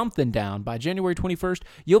put something down by January 21st,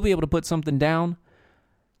 you'll be able to put something down,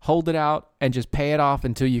 hold it out, and just pay it off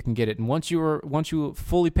until you can get it. And once you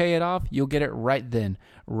fully pay it off, you'll get it right then,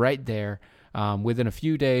 right there. Within a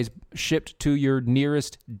few days, shipped to your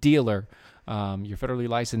nearest dealer, your federally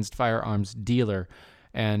licensed firearms dealer,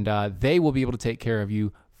 and they will be able to take care of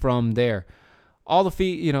you from there. All the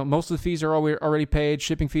fee, most of the fees are already paid.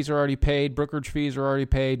 Shipping fees are already paid. Brokerage fees are already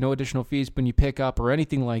paid. No additional fees when you pick up or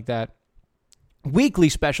anything like that. Weekly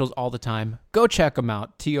specials all the time. Go check them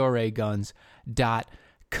out, traguns.com.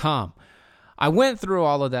 I went through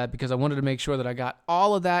all of that because I wanted to make sure that I got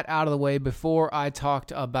all of that out of the way before I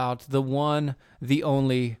talked about the one, the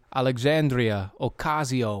only Alexandria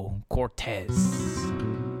Ocasio-Cortez.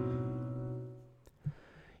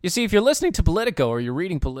 You see, if you're listening to Politico or you're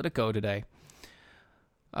reading Politico today,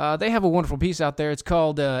 they have a wonderful piece out there. It's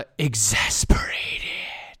called Exasperated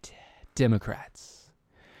Democrats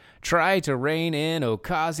Try to Rein in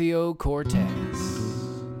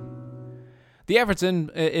Ocasio-Cortez. The efforts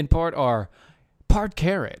in part are part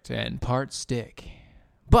carrot and part stick.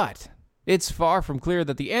 But it's far from clear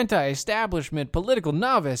that the anti-establishment political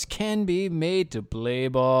novice can be made to play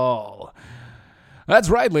ball. That's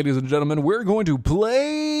right, ladies and gentlemen, we're going to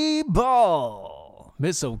play ball.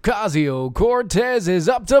 Miss Ocasio-Cortez is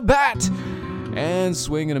up to bat. And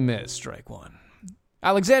swing and a miss, strike one.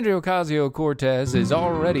 Alexandria Ocasio-Cortez is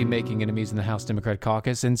already making enemies in the House Democrat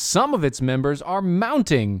caucus, and some of its members are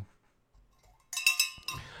mounting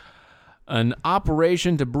an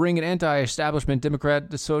operation to bring an anti-establishment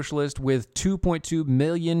Democrat socialist with 2.2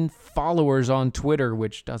 million followers on Twitter,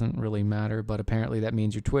 which doesn't really matter, but apparently that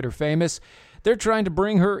means you're Twitter famous. They're trying to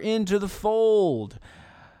bring her into the fold.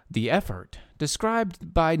 The effort,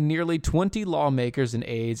 described by nearly 20 lawmakers and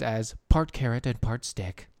aides as part carrot and part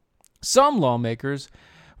stick. Some lawmakers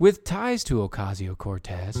with ties to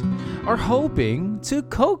Ocasio-Cortez are hoping to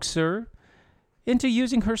coax her into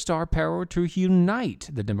using her star power to unite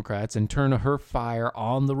the Democrats and turn her fire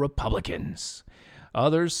on the Republicans.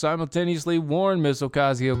 Others simultaneously warn Ms.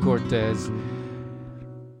 Ocasio-Cortez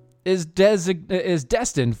is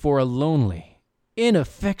destined for a lonely,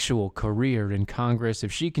 ineffectual career in Congress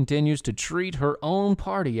if she continues to treat her own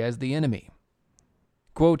party as the enemy.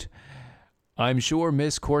 Quote, I'm sure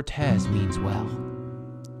Ms. Cortez means well,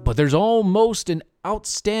 but there's almost an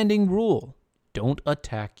outstanding rule. Don't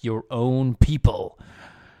attack your own people.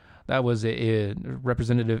 That was a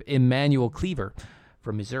Representative Emmanuel Cleaver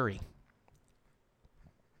from Missouri.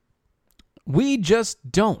 We just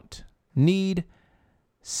don't need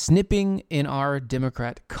snipping in our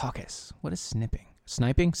Democrat caucus. What is snipping?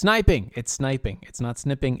 Sniping? Sniping. It's sniping. It's not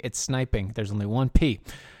snipping. It's sniping. There's only one P.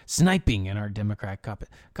 Sniping in our Democrat caucus.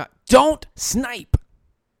 Don't snipe.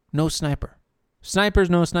 No sniper. Snipers,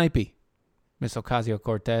 no snipey. Miss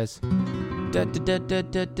Ocasio-Cortez.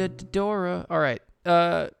 Dora. All right.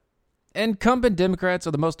 Incumbent Democrats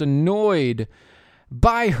are the most annoyed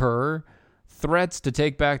by her threats to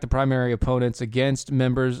take back the primary opponents against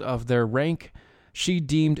members of their rank she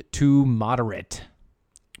deemed too moderate.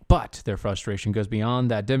 But their frustration goes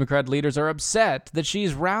beyond that. Democrat leaders are upset that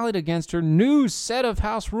she's rallied against her new set of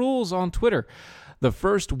House rules on Twitter the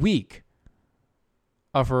first week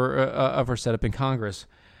of her setup in Congress.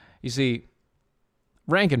 You see,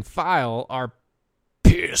 rank and file are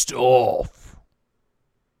pissed off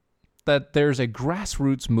that there's a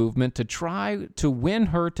grassroots movement to try to win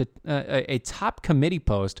her to a top committee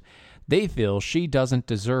post they feel she doesn't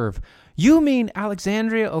deserve. You mean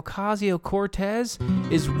Alexandria Ocasio-Cortez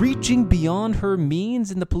is reaching beyond her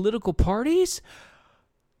means in the political parties?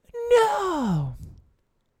 No.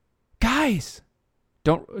 Guys,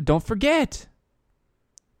 don't forget.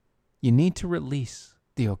 You need to release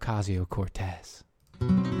the Ocasio-Cortez.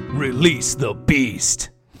 Release the beast.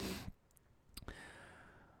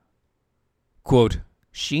 Quote,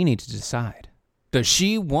 she needs to decide. Does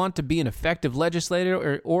she want to be an effective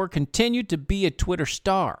legislator or continue to be a Twitter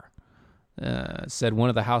star? Said one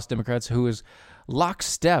of the House Democrats who is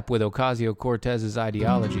lockstep with Ocasio-Cortez's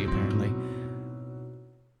ideology, apparently.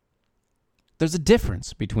 There's a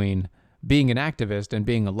difference between being an activist and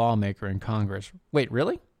being a lawmaker in Congress. Wait,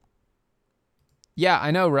 really? Yeah,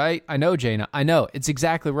 I know, right? I know, Jaina. I know. It's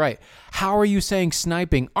exactly right. How are you saying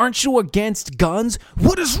sniping? Aren't you against guns?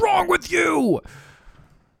 What is wrong with you?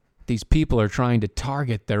 These people are trying to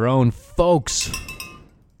target their own folks.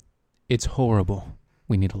 It's horrible.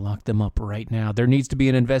 We need to lock them up right now. There needs to be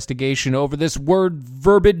an investigation over this word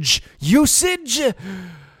verbiage usage.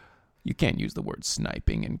 You can't use the word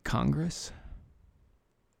sniping in Congress.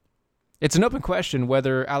 It's an open question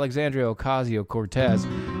whether Alexandria Ocasio-Cortez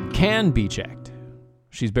can be checked.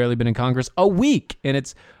 She's barely been in Congress a week, and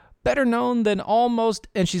she's better known than almost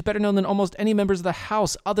any members of the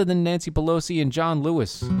House other than Nancy Pelosi and John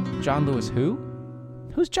Lewis. John Lewis who?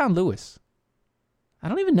 Who's John Lewis? I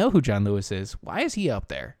don't even know who John Lewis is. Why is he up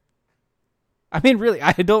there? I mean, really,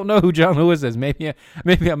 I don't know who John Lewis is. Maybe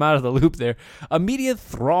I'm out of the loop there. A media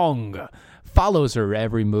throng follows her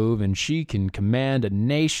every move, and she can command a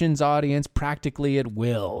nation's audience practically at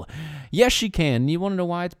will. Yes, she can. You want to know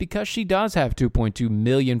why? It's because she does have 2.2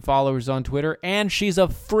 million followers on Twitter, and she's a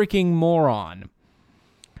freaking moron.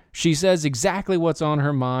 She says exactly what's on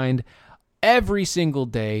her mind every single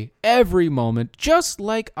day, every moment, just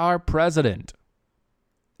like our president.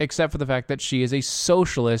 Except for the fact that she is a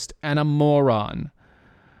socialist and a moron.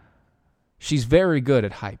 She's very good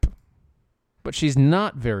at hype, but she's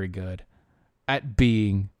not very good at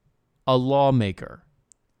being a lawmaker.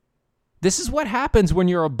 This is what happens when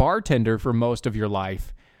you're a bartender for most of your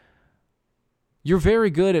life. You're very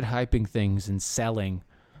good at hyping things and selling,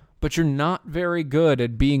 but you're not very good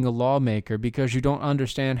at being a lawmaker because you don't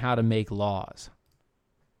understand how to make laws.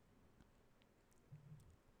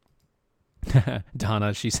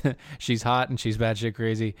 Donna, she's hot and she's batshit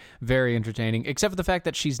crazy. Very entertaining, except for the fact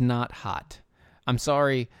that she's not hot. I'm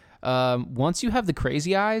sorry. Once you have the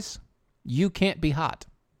crazy eyes, you can't be hot.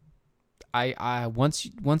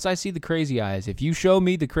 Once I see the crazy eyes, if you show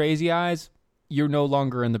me the crazy eyes, you're no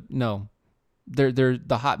longer in the no. They're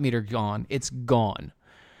the hot meter gone. It's gone.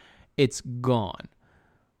 It's gone.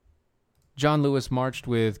 John Lewis marched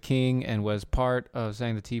with King and was part of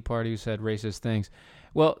saying the Tea Party who said racist things.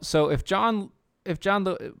 Well, so if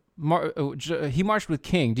he marched with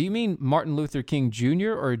King, do you mean Martin Luther King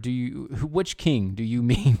Jr. or which King do you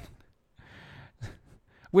mean?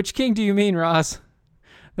 Which King do you mean, Ross?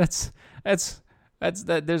 That's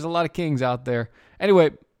that. There's a lot of kings out there.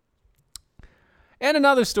 Anyway, and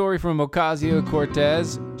another story from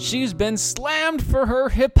Ocasio-Cortez. She's been slammed for her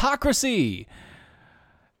hypocrisy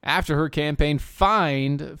after her campaign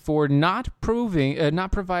fined for not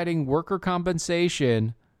providing worker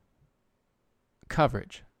compensation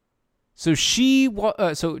coverage. So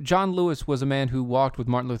John Lewis was a man who walked with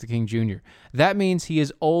Martin Luther King Jr. That means he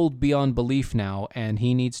is old beyond belief now, and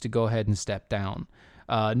he needs to go ahead and step down.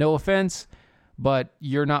 No offense, but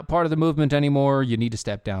you're not part of the movement anymore. You need to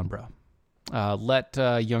step down, bro. Let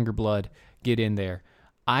younger blood get in there.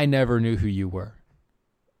 I never knew who you were,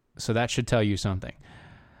 so that should tell you something.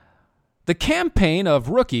 The campaign of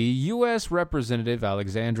rookie U.S. Representative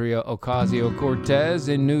Alexandria Ocasio-Cortez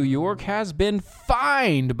in New York has been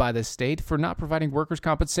fined by the state for not providing workers'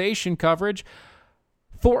 compensation coverage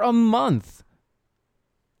for a month.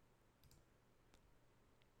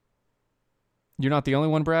 You're not the only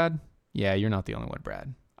one, Brad? Yeah, you're not the only one,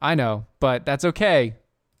 Brad. I know, but that's okay.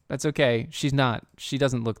 That's okay. She's not. She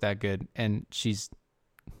doesn't look that good, and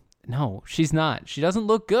no, she's not. She doesn't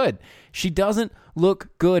look good. She doesn't look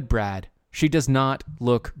good, Brad. She does not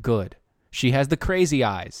look good. She has the crazy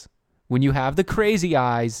eyes. When you have the crazy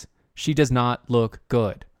eyes, she does not look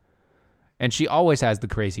good. And she always has the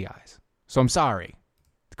crazy eyes. So I'm sorry.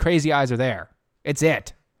 The crazy eyes are there. It's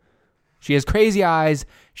it. She has crazy eyes.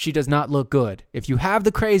 She does not look good. If you have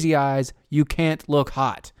the crazy eyes, you can't look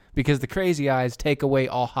hot because the crazy eyes take away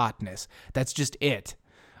all hotness. That's just it.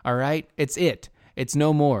 All right? It's it. It's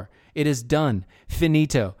no more. It is done.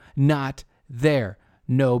 Finito. Not there.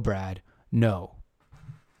 No, Brad. No.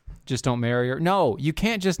 Just don't marry her. No, you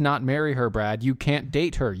can't just not marry her, Brad. You can't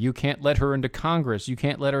date her. You can't let her into Congress. You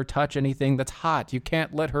can't let her touch anything that's hot. You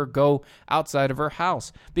can't let her go outside of her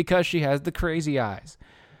house because she has the crazy eyes.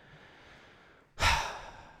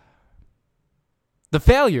 The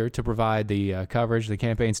failure to provide the coverage the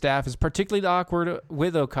campaign staff is particularly awkward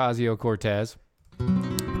with Ocasio-Cortez,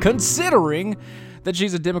 considering that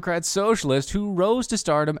she's a Democrat socialist who rose to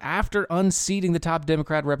stardom after unseating the top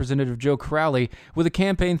Democrat Representative Joe Crowley with a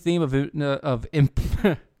campaign theme of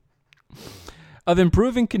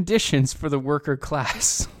improving conditions for the worker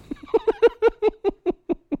class.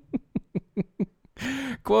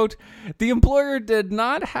 Quote, the employer did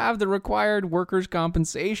not have the required workers'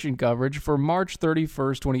 compensation coverage for March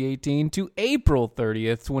 31st, 2018 to April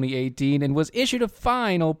 30th, 2018, and was issued a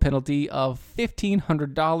final penalty of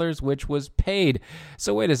 $1,500, which was paid.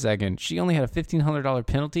 So wait a second. She only had a $1,500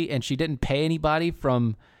 penalty, and she didn't pay anybody for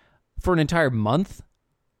an entire month?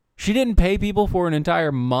 She didn't pay people for an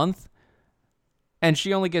entire month, and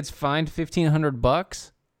she only gets fined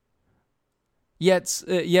 $1,500?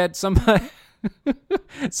 Yet somebody...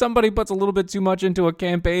 Somebody puts a little bit too much into a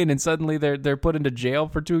campaign and suddenly they're put into jail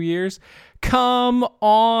for 2 years? Come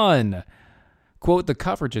on. Quote, the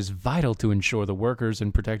coverage is vital to ensure the workers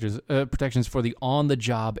and protections for the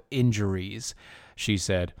on-the-job injuries, she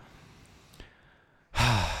said.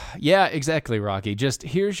 Yeah, exactly, Rocky. Just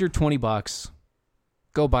here's your $20.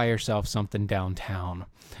 Go buy yourself something downtown.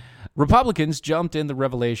 Republicans jumped in the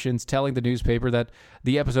revelations, telling the newspaper that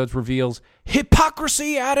the episode reveals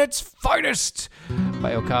hypocrisy at its finest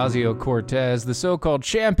by Ocasio-Cortez, the so-called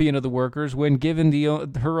champion of the workers, when given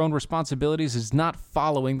her own responsibilities, is not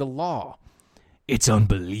following the law. It's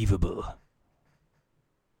unbelievable.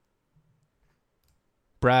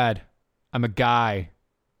 Brad, I'm a guy.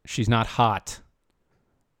 She's not hot.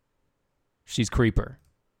 She's Creeper.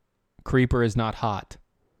 Creeper is not hot.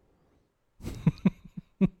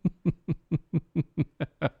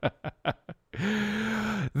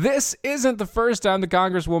 This isn't the first time the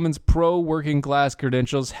Congresswoman's pro-working class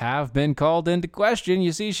credentials have been called into question.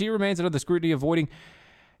 You see, she remains under the scrutiny, avoiding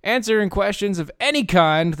answering questions of any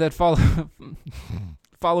kind that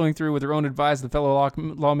following through with her own advice, the fellow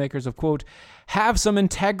lawmakers of, quote, have some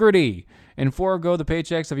integrity and forego the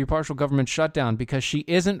paychecks of your partial government shutdown, because she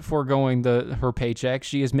isn't foregoing her paycheck.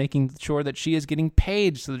 She is making sure that she is getting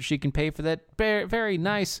paid so that she can pay for that very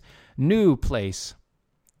nice new place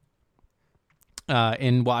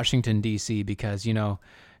in Washington, D.C., because, you know,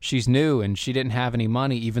 she's new and she didn't have any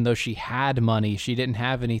money, even though she had money. She didn't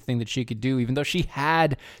have anything that she could do, even though she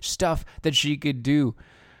had stuff that she could do.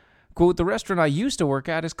 Quote, the restaurant I used to work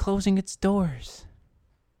at is closing its doors.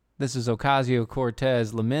 This is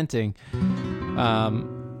Ocasio-Cortez lamenting.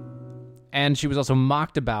 And she was also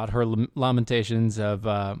mocked about her lamentations of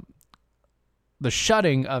the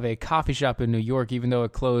shutting of a coffee shop in New York, even though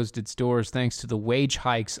it closed its doors thanks to the wage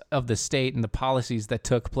hikes of the state and the policies that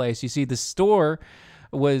took place. You see, the store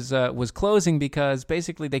was closing because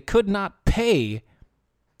basically they could not pay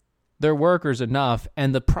their workers enough,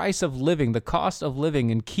 and the price of living, the cost of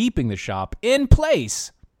living and keeping the shop in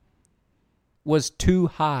place was too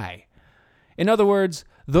high. In other words,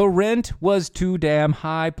 the rent was too damn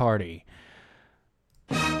high, party.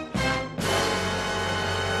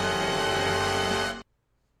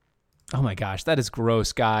 Oh my gosh, that is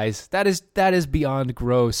gross, guys. That is beyond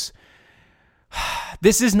gross.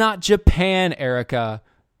 This is not Japan, Erica.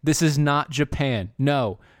 This is not Japan.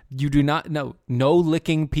 No, you do not. No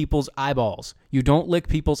licking people's eyeballs. You don't lick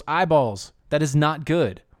people's eyeballs. That is not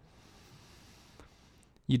good.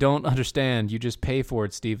 You don't understand. You just pay for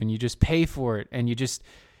it, Stephen. You just pay for it, and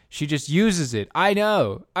she just uses it. I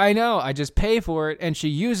know. I just pay for it, and she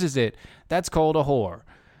uses it. That's called a whore.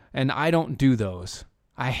 And I don't do those.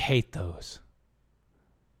 I hate those.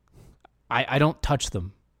 I don't touch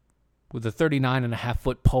them with a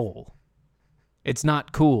 39.5-foot pole. It's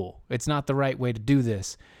not cool. It's not the right way to do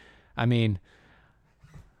this. I mean,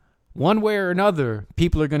 one way or another,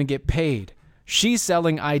 people are going to get paid. She's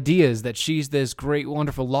selling ideas that she's this great,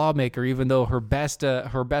 wonderful lawmaker, even though her best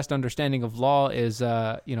understanding of law is,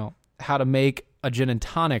 how to make a gin and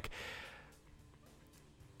tonic.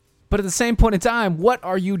 But at the same point in time, what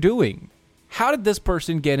are you doing? How did this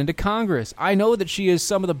person get into Congress? I know that she is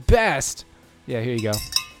some of the best. Yeah, here you go.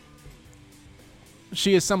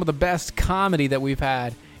 She is some of the best comedy that we've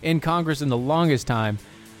had in Congress in the longest time.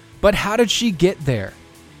 But how did she get there?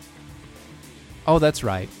 Oh, that's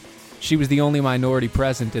right. She was the only minority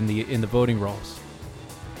present in the voting rolls.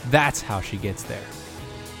 That's how she gets there.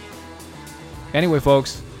 Anyway,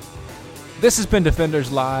 folks, this has been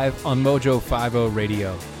Defenders Live on Mojo 50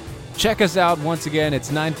 Radio. Check us out once again.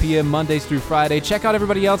 It's 9 p.m. Mondays through Friday. Check out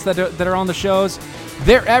everybody else that are on the shows.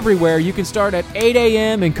 They're everywhere. You can start at 8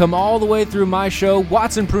 a.m. and come all the way through my show.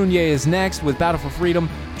 Watson Prunier is next with Battle for Freedom.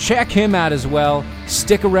 Check him out as well.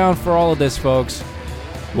 Stick around for all of this, folks.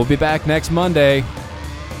 We'll be back next Monday.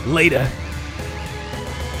 Later.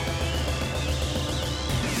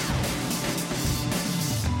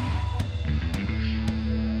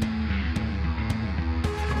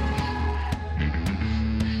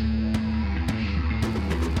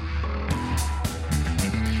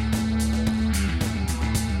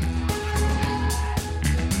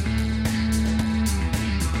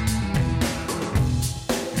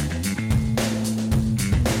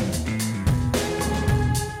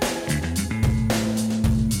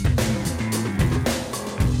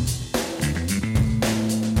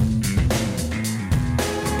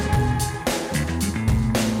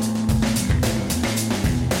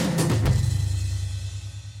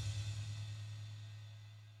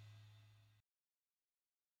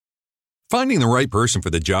 Finding the right person for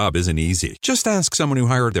the job isn't easy. Just ask someone who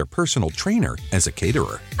hired their personal trainer as a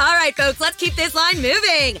caterer. All right, folks, let's keep this line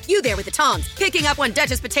moving. You there with the tongs. Picking up one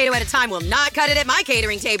Duchess potato at a time will not cut it at my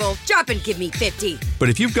catering table. Drop and give me 50. But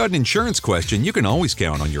if you've got an insurance question, you can always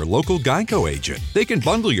count on your local Geico agent. They can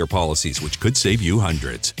bundle your policies, which could save you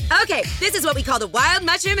hundreds. Okay, this is what we call the wild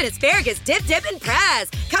mushroom and asparagus dip, and press.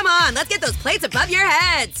 Come on, let's get those plates above your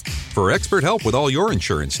heads. For expert help with all your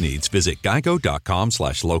insurance needs, visit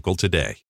geico.com/local today.